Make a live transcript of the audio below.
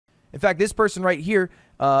In fact, this person right here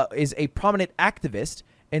is a prominent activist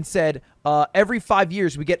and said, every 5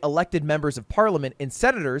 years we get elected members of parliament and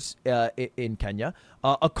senators in Kenya,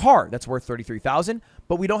 a car that's worth $33,000,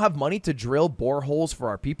 but we don't have money to drill boreholes for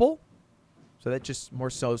our people. So that just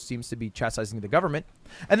more so seems to be chastising the government.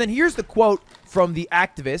 And then here's the quote from the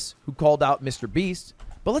activist who called out MrBeast.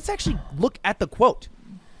 But let's actually look at the quote.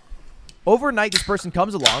 Overnight, this person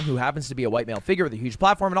comes along who happens to be a white male figure with a huge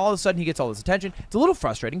platform, and all of a sudden he gets all this attention. It's a little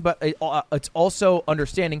frustrating, but it's also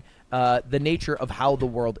understanding the nature of how the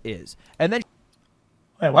world is. And then...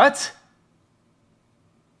 Wait, what?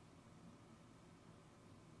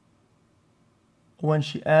 When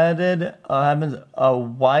she added happens a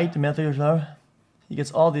white male figure, he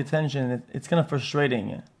gets all the attention. It's kind of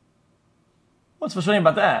frustrating. What's frustrating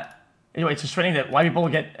about that? Anyway, it's frustrating that white people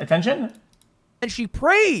get attention? And she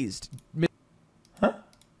praised. Huh?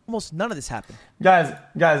 Almost none of this happened. Guys,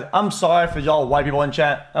 I'm sorry for y'all white people in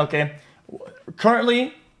chat, okay?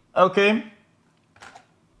 Currently, okay,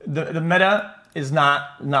 the meta is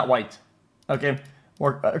not white, okay?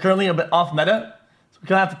 We're currently a bit off meta. We're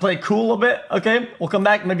gonna have to play cool a little bit, okay? We'll come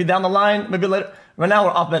back maybe down the line, maybe later. Right now we're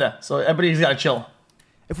off meta, so everybody's gotta chill.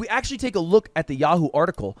 If we actually take a look at the Yahoo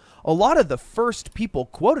article, a lot of the first people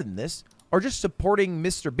quoted in this are just supporting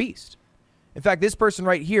MrBeast. In fact, this person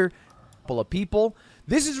right here, full of people,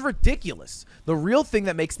 this is ridiculous. The real thing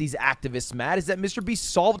that makes these activists mad is that MrBeast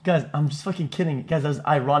solved... Guys, I'm just fucking kidding. Guys, that was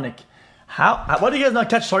ironic. Why do you guys not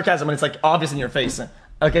catch sarcasm when it's like obvious in your face?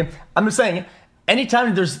 Okay, I'm just saying,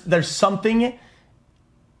 anytime there's something...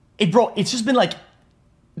 Bro, it's just been like,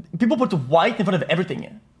 people put the white in front of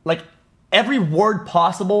everything. Like, every word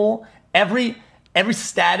possible, every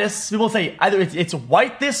status, people say either it's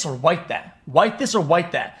white this or white that. White this or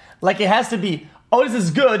white that. Like, it has to be, oh, this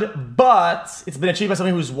is good, but it's been achieved by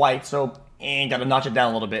somebody who's white, so gotta notch it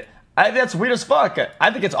down a little bit. I think that's weird as fuck.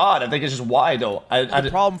 I think it's odd. I think it's just why, though. The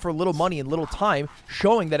problem for little money and little time,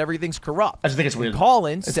 showing that everything's corrupt. I just think it's weird.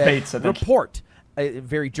 Collins said, report.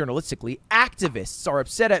 Very journalistically, activists are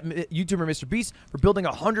upset at YouTuber MrBeast for building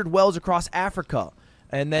 100 wells across Africa.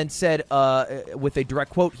 And then said, with a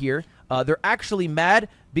direct quote here, they're actually mad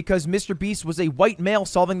because MrBeast was a white male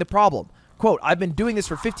solving the problem. Quote, I've been doing this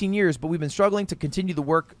for 15 years, but we've been struggling to continue the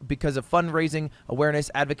work because of fundraising,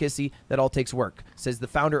 awareness, advocacy. That all takes work, says the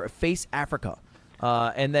founder of Face Africa.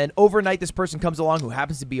 And then overnight, this person comes along who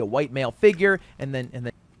happens to be a white male figure. And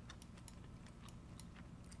then.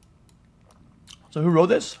 So who wrote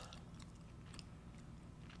this?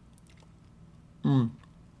 Maybe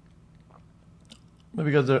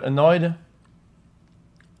because they're annoyed.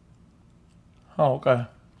 Oh, okay.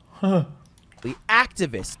 The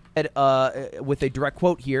activist said, with a direct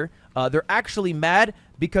quote here, they're actually mad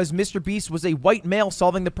because MrBeast was a white male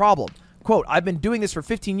solving the problem. Quote, I've been doing this for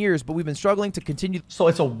 15 years, but we've been struggling to continue. So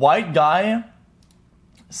it's a white guy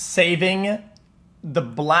saving the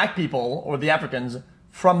black people or the Africans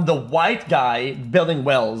from the white guy building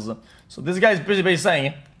wells. So this guy's basically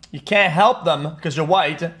saying, you can't help them because you're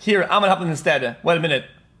white. Here, I'm gonna help them instead. Wait a minute,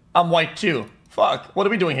 I'm white too. Fuck, what are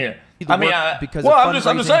we doing here? I mean, well, I'm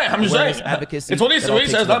just saying. Advocacy, it's what he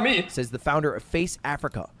says, not me. Says the founder of Face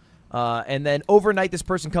Africa. And then overnight, this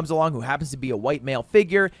person comes along who happens to be a white male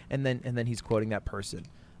figure, and then he's quoting that person.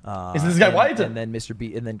 Is this guy white? And then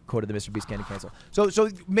MrBeast, and then quoted the MrBeast candy cancel. So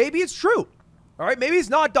maybe it's true. All right, maybe it's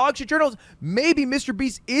not dog shit journals. Maybe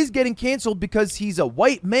MrBeast is getting canceled because he's a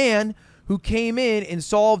white man who came in and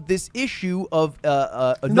solved this issue of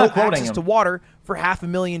no access to water for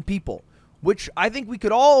 500,000 people, which I think we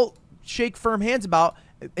could all shake firm hands about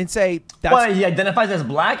and say that's... What, he identifies as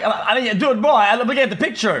black? I mean, dude, boy, I'm looking at the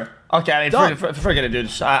picture. Okay, I mean, forget it, dude.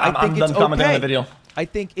 I'm done commenting on the video. I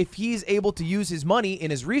think if he's able to use his money and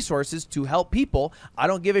his resources to help people, I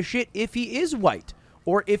don't give a shit if he is white.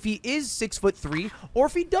 Or if he is 6'3", or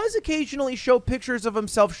if he does occasionally show pictures of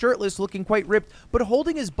himself shirtless, looking quite ripped, but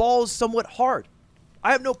holding his balls somewhat hard.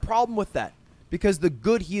 I have no problem with that, because the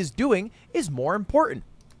good he is doing is more important.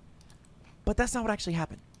 But that's not what actually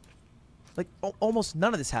happened. Like, almost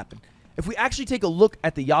none of this happened. If we actually take a look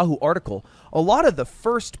at the Yahoo article, a lot of the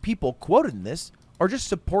first people quoted in this are just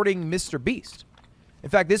supporting MrBeast. In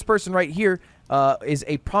fact, this person right here is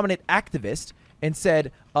a prominent activist and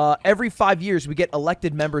said, every 5 years we get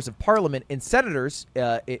elected members of parliament and senators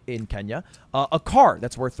in Kenya, a car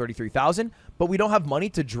that's worth $33,000, but we don't have money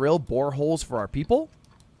to drill boreholes for our people.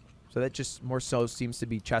 So that just more so seems to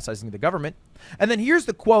be chastising the government. And then here's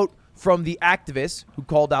the quote from the activist who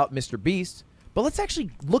called out MrBeast. But let's actually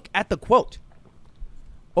look at the quote.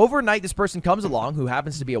 Overnight, this person comes along who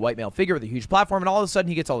happens to be a white male figure with a huge platform, and all of a sudden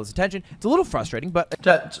he gets all this attention. It's a little frustrating, but...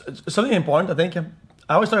 Something important, I think.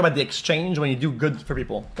 I always talk about the exchange when you do good for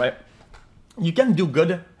people, right? You can do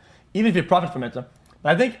good even if you profit from it. But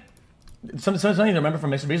I think something to remember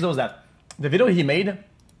from MrBeast though is that the video he made,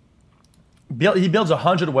 he builds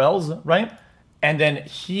 100 wells, right? And then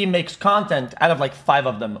he makes content out of like 5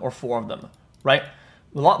 of them or 4 of them, right?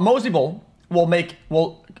 Most people will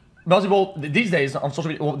most people these days on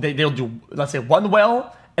social media, they'll do, let's say, 1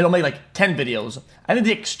 well, and they'll make like 10 videos. I think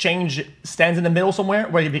the exchange stands in the middle somewhere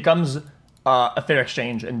where it becomes a fair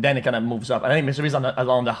exchange, and then it kind of moves up. And I think MrBeast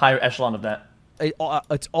on the higher echelon of that.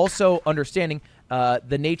 It's also understanding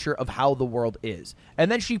the nature of how the world is.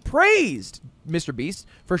 And then she praised MrBeast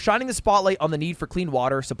for shining the spotlight on the need for clean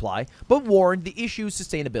water supply, but warned the issue's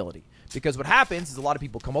sustainability. Because what happens is a lot of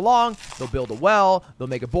people come along, they'll build a well, they'll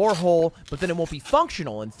make a borehole, but then it won't be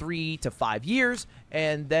functional in 3 to 5 years,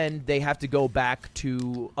 and then they have to go back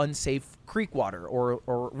to unsafe creek water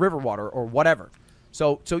or river water or whatever.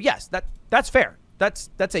 So yes, that's fair. That's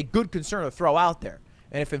a good concern to throw out there.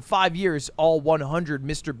 And if in 5 years all 100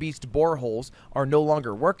 MrBeast boreholes are no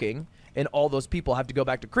longer working and all those people have to go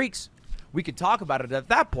back to creeks, we could talk about it at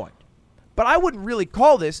that point. But I wouldn't really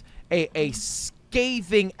call this a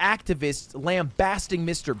scathing activist lambasting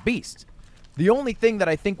MrBeast. The only thing that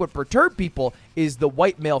I think would perturb people is the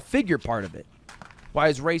white male figure part of it. Why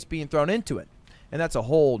is race being thrown into it? And that's a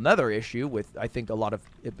whole nother issue with, I think, a lot of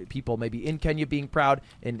people maybe in Kenya being proud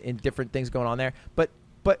and different things going on there. But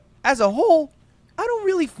as a whole, I don't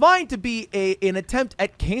really find to be an attempt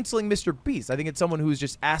at canceling MrBeast. I think it's someone who's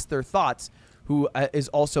just asked their thoughts, who is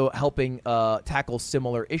also helping tackle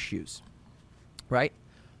similar issues, right?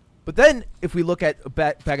 But then, if we look at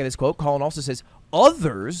back at his quote, Colin also says,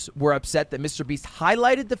 others were upset that MrBeast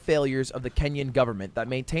highlighted the failures of the Kenyan government that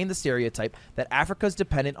maintain the stereotype that Africa is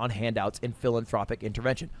dependent on handouts and philanthropic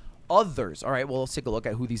intervention. Others. All right, well, let's take a look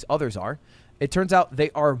at who these others are. It turns out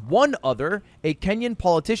they are one other, a Kenyan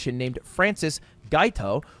politician named Francis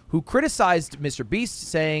Gaito, who criticized MrBeast,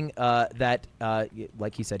 saying that,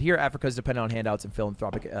 like he said here, Africa is dependent on handouts and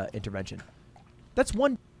philanthropic intervention. That's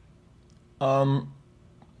one.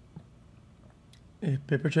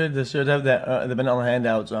 Paper trade, the stereotype that depend on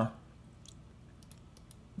handouts.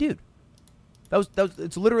 Dude,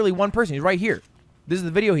 it's literally one person. He's right here. This is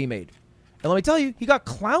the video he made. And let me tell you, he got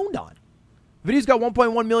clowned on. The video's got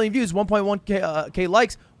 1.1 million views, 1.1 K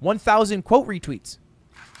likes, 1,000 quote retweets.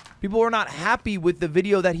 People were not happy with the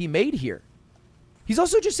video that he made here. He's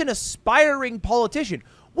also just an aspiring politician,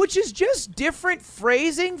 which is just different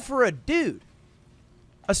phrasing for a dude.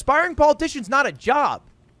 Aspiring politician's not a job.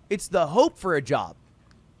 It's the hope for a job.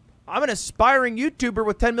 I'm an aspiring YouTuber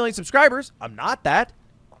with 10 million subscribers. I'm not that.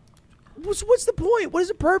 What's the point? What is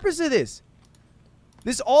the purpose of this?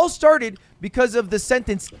 This all started because of the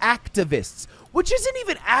sentence activists, which isn't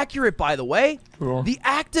even accurate, by the way. Cool. The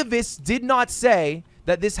activists did not say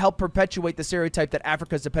that this helped perpetuate the stereotype that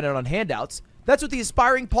Africa is dependent on handouts. That's what the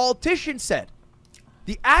aspiring politician said.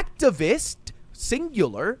 The activist,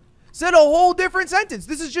 singular, said a whole different sentence.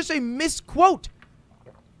 This is just a misquote.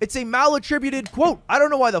 It's a malattributed quote. I don't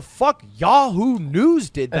know why the fuck Yahoo News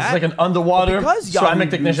did that. It's like an underwater ceramic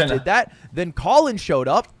technician. News did that, then Colin showed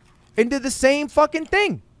up and did the same fucking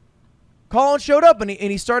thing. Colin showed up and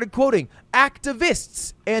he started quoting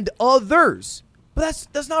activists and others. But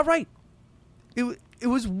that's not right. It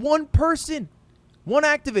was one person, one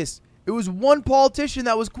activist. It was one politician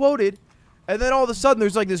that was quoted. And then all of a sudden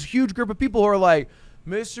there's like this huge group of people who are like,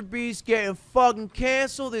 MrBeast getting fucking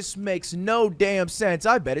canceled. This makes no damn sense.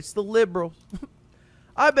 I bet it's the liberals.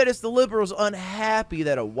 I bet it's the liberals unhappy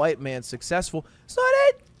that a white man's successful. It's not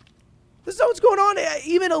it. This is not what's going on,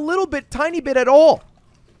 even a little bit, tiny bit at all.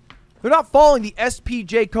 They're not following the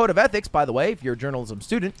SPJ Code of Ethics, by the way, if you're a journalism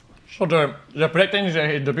student. So they're predicting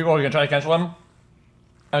the people who are going to try to cancel them,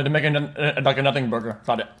 and they're making like a nothing burger.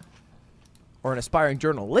 Got it. Or an aspiring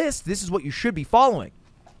journalist, this is what you should be following.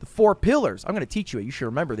 The 4 pillars. I'm going to teach you it. You should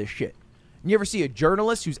remember this shit. And you ever see a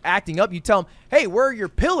journalist who's acting up, you tell them, hey, where are your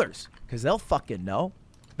pillars? Because they'll fucking know.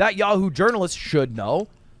 That Yahoo journalist should know.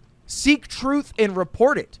 Seek truth and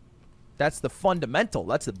report it. That's the fundamental.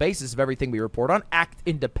 That's the basis of everything we report on. Act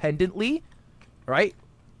independently. Right?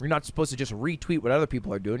 You're not supposed to just retweet what other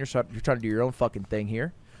people are doing. You're trying to do your own fucking thing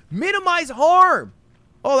here. Minimize harm.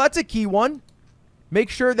 Oh, that's a key one. Make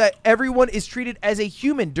sure that everyone is treated as a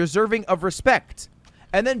human deserving of respect.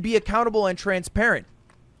 And then be accountable and transparent.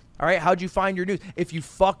 All right, how'd you find your news? If you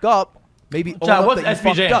fuck up, maybe own up that you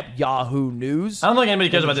fucked up. Yahoo News. I don't think anybody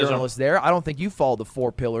cares about this. Journalists there. I don't think you follow the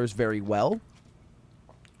 4 pillars very well.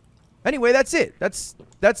 Anyway, that's it. That's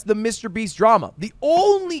the MrBeast drama. The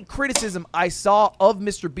only criticism I saw of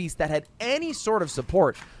MrBeast that had any sort of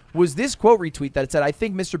support was this quote retweet that said, I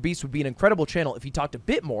think MrBeast would be an incredible channel if he talked a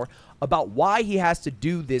bit more about why he has to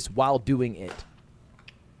do this while doing it.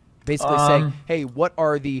 Basically saying, hey, what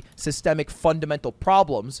are the systemic fundamental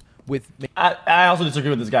problems with... I also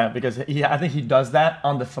disagree with this guy because I think he does that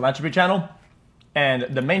on the philanthropy channel. And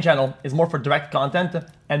the main channel is more for direct content.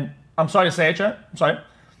 And I'm sorry to say it, chat. I'm sorry.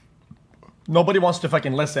 Nobody wants to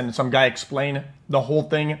fucking listen to some guy explain the whole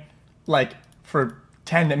thing like for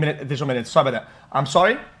 10 additional minutes. Sorry about that. I'm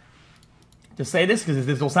sorry to say this because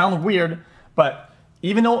this will sound weird, but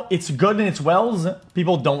even though it's good in its wells,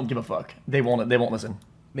 people don't give a fuck. They won't listen.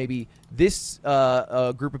 Maybe this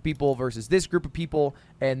group of people versus this group of people,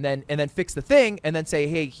 and then fix the thing, and then say,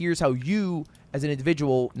 hey, here's how you, as an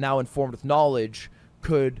individual now informed with knowledge,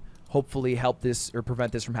 could hopefully help this or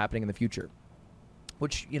prevent this from happening in the future.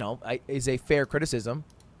 Which, you know, is a fair criticism.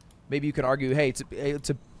 Maybe you can argue, hey, it's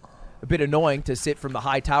a bit annoying to sit from the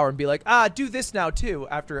high tower and be like, do this now too,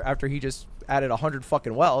 after he just added 100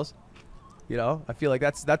 fucking wells. You know, I feel like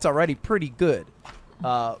that's already pretty good.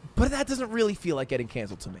 But that doesn't really feel like getting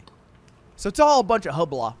canceled to me. So it's all a bunch of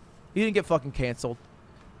hoopla. He didn't get fucking canceled.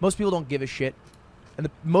 Most people don't give a shit. And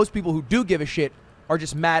most people who do give a shit are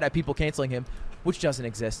just mad at people canceling him, which doesn't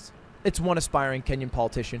exist. It's one aspiring Kenyan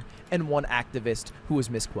politician and one activist who was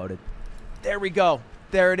misquoted. There we go.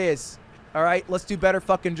 There it is. All right, let's do better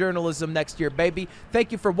fucking journalism next year, baby.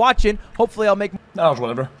 Thank you for watching. Hopefully I'll make... No,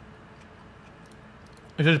 whatever.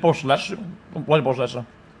 Is it supposed to less? What supposed to less?